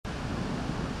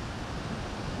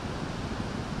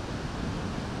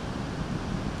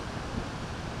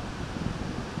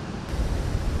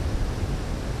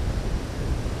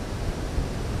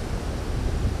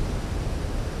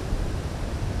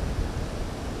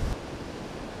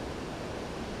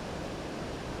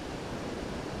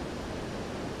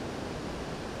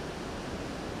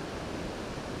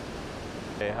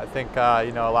I think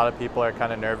you know, a lot of people are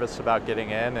kind of nervous about getting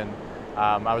in, and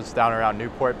I was down around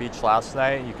Newport Beach last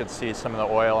night. You could see some of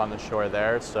the oil on the shore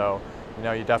there, so you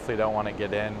know, you definitely don't want to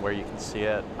get in where you can see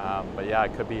it. But yeah,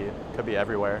 it could be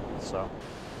everywhere. So.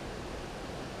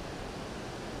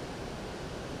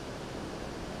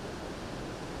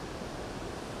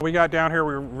 We got down here,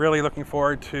 we were really looking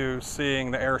forward to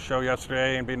seeing the air show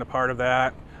yesterday and being a part of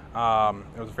that.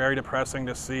 It was very depressing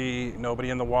to see nobody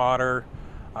in the water.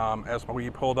 As we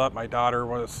pulled up, my daughter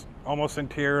was almost in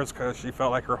tears because she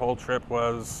felt like her whole trip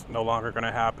was no longer going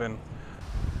to happen.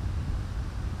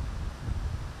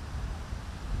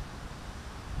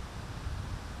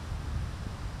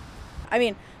 I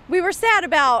mean, we were sad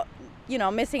about, you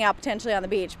know, missing out potentially on the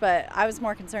beach, but I was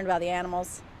more concerned about the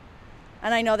animals.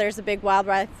 And I know there's a big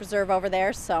wildlife reserve over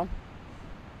there, so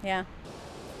yeah.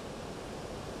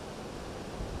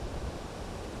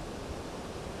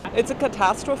 It's a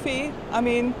catastrophe. I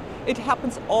mean, it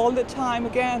happens all the time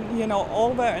again, you know,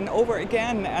 over and over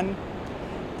again, and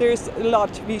there's a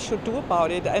lot we should do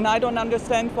about it. And I don't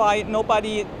understand why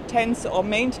nobody tends or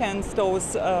maintains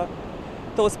those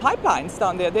pipelines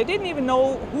down there. They didn't even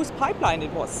know whose pipeline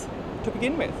it was to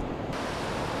begin with.